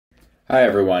Hi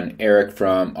everyone, Eric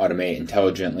from Automate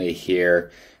Intelligently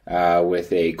here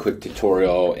with a quick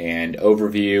tutorial and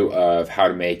overview of how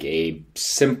to make a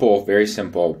simple, very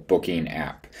simple booking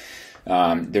app.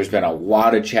 There's been a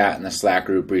lot of chat in the Slack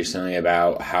group recently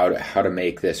about how to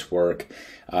make this work,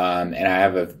 and I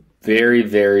have a very,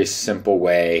 very simple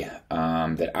way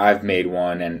that I've made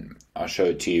one, and I'll show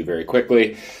it to you very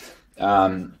quickly.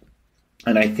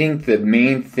 And I think the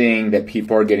main thing that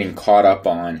people are getting caught up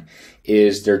on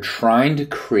is they're trying to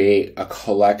create a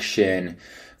collection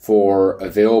for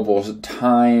available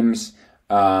times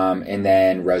and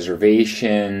then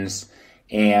reservations,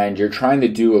 and you're trying to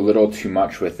do a little too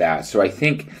much with that. So I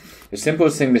think the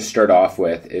simplest thing to start off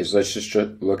with is let's just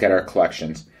look at our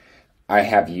collections. I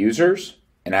have users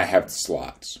and I have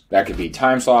slots. That could be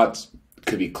time slots, it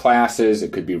could be classes,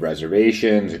 it could be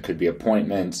reservations, it could be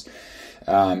appointments.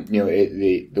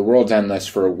 The world's endless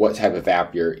for what type of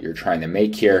app you're trying to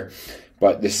make here.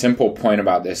 But the simple point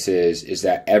about this is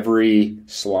that every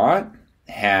slot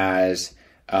has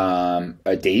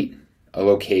a date, a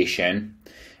location.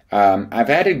 I've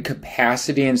added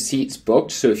capacity and seats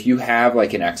booked. So if you have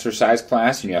like an exercise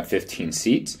class and you have 15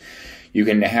 seats, you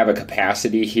can have a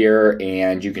capacity here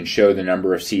and you can show the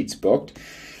number of seats booked.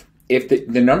 If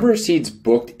the number of seats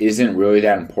booked isn't really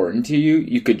that important to you,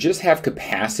 you could just have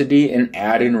capacity and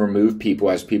add and remove people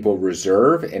as people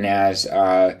reserve and as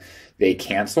they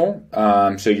cancel.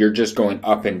 So you're just going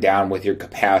up and down with your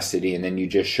capacity, and then you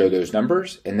just show those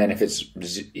numbers. And then if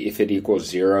it equals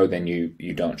 0, then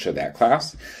you don't show that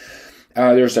class.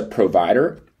 There's a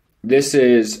provider. This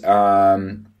is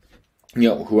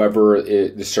whoever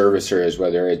the servicer is,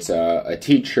 whether it's a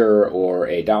teacher or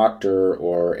a doctor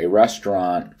or a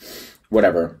restaurant,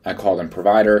 whatever, I call them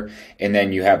provider. And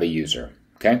then you have a user,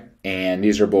 okay? And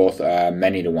these are both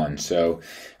many to one. So,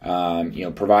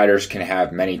 providers can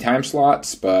have many time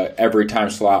slots, but every time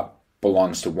slot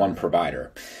belongs to one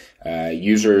provider.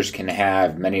 Users can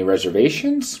have many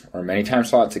reservations or many time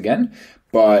slots again,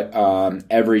 but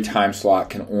every time slot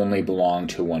can only belong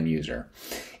to one user.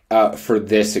 For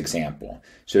this example.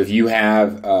 So if you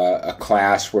have a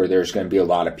class where there's going to be a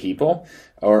lot of people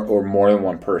or more than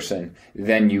one person,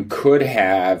 then you could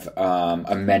have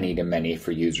a many-to-many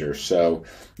for users. So,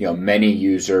 many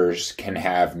users can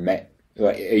have,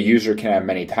 a user can have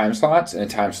many time slots, and a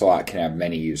time slot can have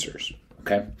many users,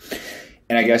 okay?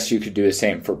 And I guess you could do the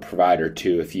same for provider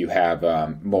too if you have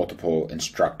multiple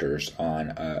instructors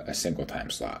on a single time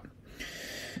slot.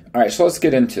 All right, so let's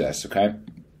get into this, okay?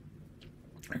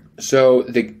 So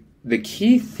the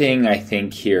key thing I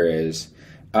think here is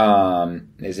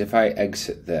if I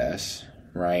exit this,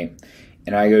 right,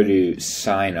 and I go to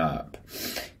sign up,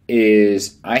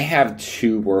 is I have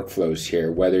two workflows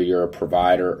here, whether you're a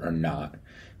provider or not,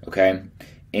 okay?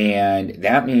 And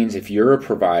that means if you're a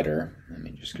provider, let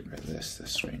me just get rid of this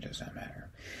screen does not matter.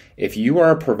 If you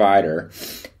are a provider,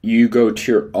 you go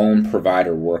to your own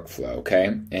provider workflow,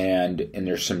 okay? And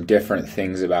there's some different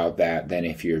things about that than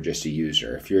if you're just a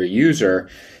user. If you're a user,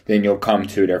 then you'll come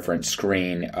to a different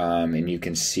screen and you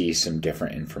can see some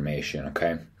different information,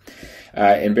 okay?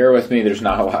 And bear with me, there's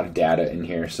not a lot of data in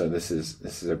here, so this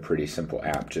is a pretty simple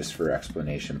app just for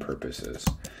explanation purposes.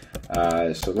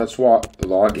 So let's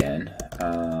log in.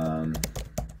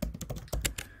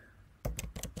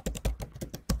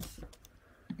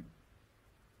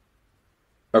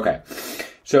 Okay,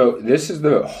 so this is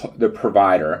the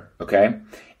provider, okay,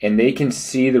 and they can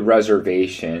see the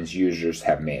reservations users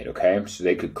have made, okay, so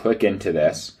they could click into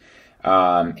this,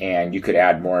 and you could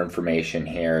add more information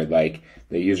here, like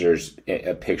the user's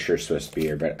a picture is supposed to be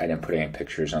here, but I didn't put any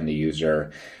pictures on the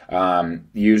user.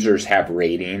 Users have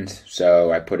ratings,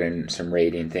 so I put in some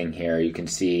rating thing here. You can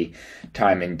see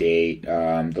time and date,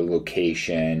 the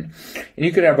location, and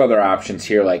you could have other options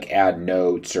here like add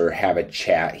notes or have a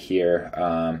chat here.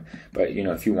 But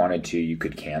if you wanted to, you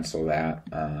could cancel that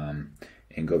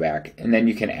and go back, and then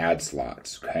you can add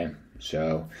slots. Okay,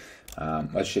 so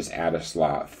let's just add a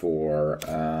slot for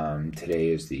today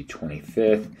is the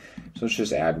 25th, so let's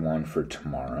just add one for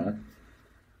tomorrow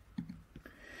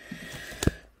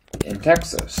in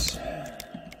Texas.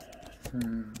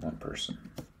 One person.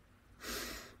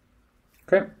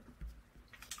 Okay.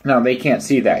 Now they can't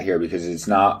see that here because it's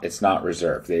not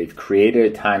reserved. They've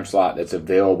created a time slot that's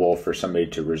available for somebody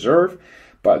to reserve,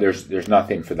 but there's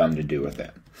nothing for them to do with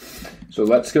it. So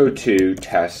let's go to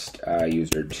test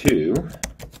user 2.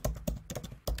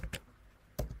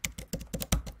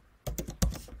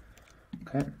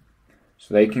 Okay.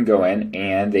 So they can go in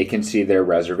and they can see their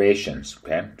reservations.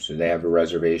 Okay. So they have a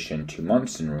reservation 2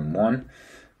 months in room 1.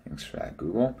 Thanks for that,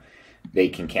 Google. They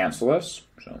can cancel this.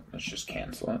 So let's just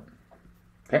cancel it.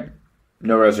 Okay.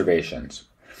 No reservations.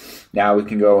 Now we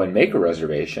can go and make a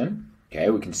reservation. Okay,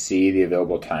 we can see the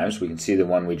available times. We can see the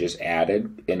one we just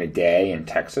added in a day in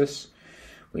Texas.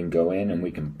 We can go in and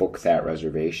we can book that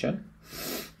reservation.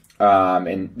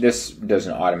 And this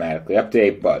doesn't automatically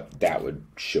update, but that would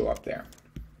show up there.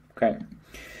 Okay.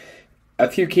 A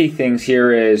few key things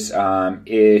here is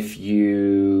if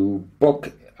you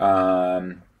book,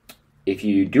 if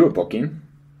you do a booking.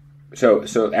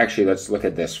 So actually, let's look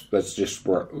at this. Let's just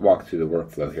walk through the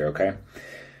workflow here. Okay.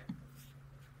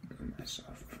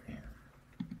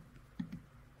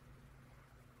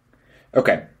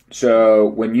 Okay, so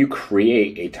when you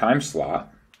create a time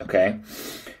slot, okay,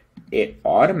 it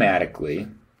automatically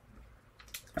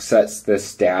sets the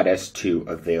status to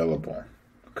available,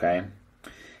 okay?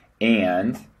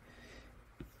 And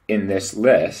in this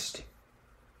list,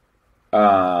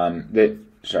 so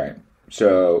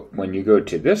when you go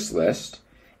to this list,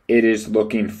 it is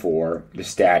looking for the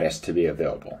status to be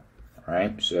available, all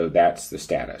right? So that's the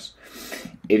status.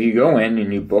 If you go in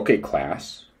and you book a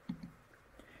class,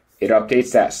 it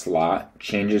updates that slot,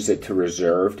 changes it to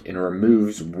reserved, and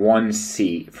removes one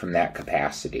seat from that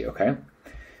capacity, okay?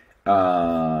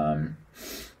 Oh,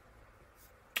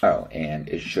 and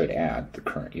it should add the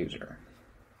current user.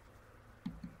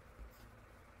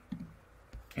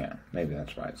 Yeah, maybe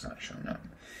that's why it's not showing up.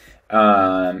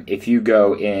 If you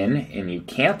go in and you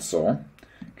cancel,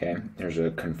 okay, there's a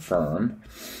confirm,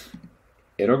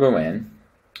 it'll go in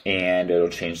and it'll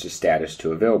change the status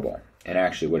to available. And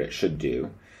actually what it should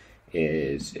do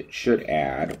is it should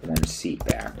add one seat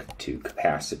back to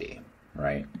capacity,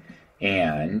 right?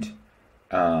 And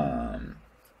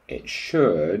it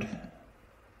should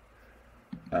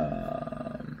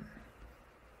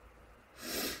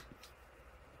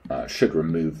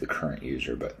remove the current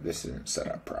user, but this isn't set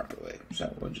up properly,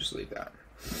 so we'll just leave that.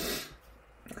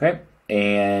 Okay,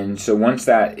 and so once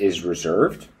that is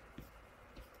reserved,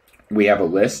 we have a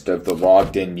list of the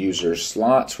logged in user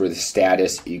slots where the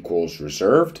status equals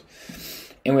reserved.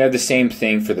 And we have the same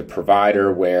thing for the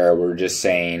provider where we're just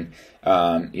saying,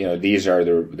 these are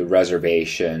the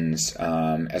reservations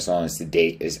as long as the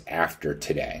date is after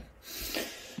today.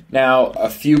 Now, a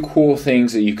few cool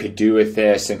things that you could do with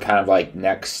this and kind of like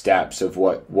next steps of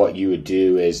what you would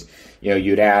do is,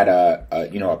 you'd add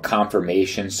a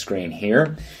confirmation screen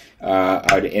here.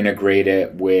 I'd integrate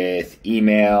it with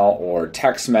email or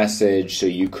text message, so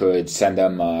you could send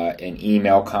them an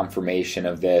email confirmation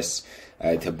of this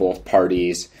to both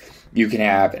parties. You can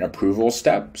have an approval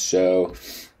step, so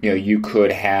you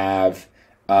could have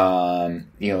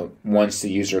once the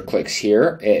user clicks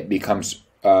here, it becomes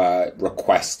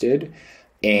requested,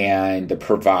 and the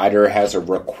provider has a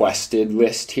requested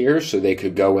list here, so they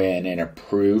could go in and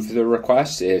approve the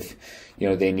request if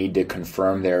they need to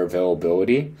confirm their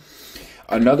availability.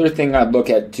 Another thing I'd look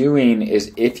at doing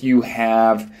is if you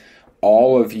have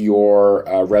all of your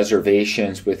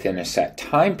reservations within a set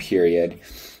time period,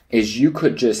 is you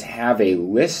could just have a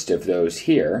list of those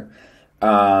here,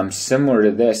 similar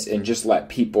to this, and just let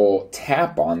people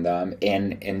tap on them,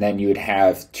 and then you would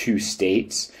have two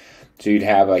states. So you'd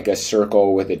have like a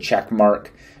circle with a check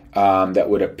mark that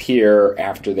would appear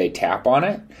after they tap on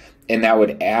it, and that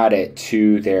would add it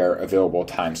to their available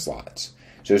time slots.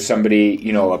 So somebody,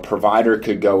 a provider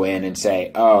could go in and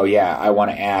say, oh yeah, I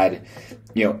want to add,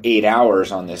 8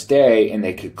 hours on this day, and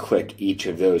they could click each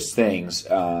of those things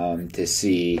to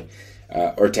see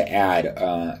or to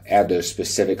add those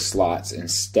specific slots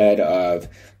instead of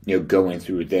going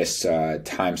through this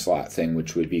time slot thing,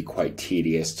 which would be quite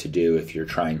tedious to do if you're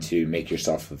trying to make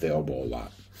yourself available a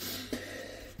lot.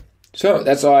 So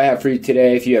that's all I have for you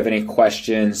today. If you have any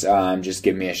questions, just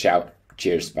give me a shout.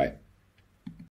 Cheers. Bye.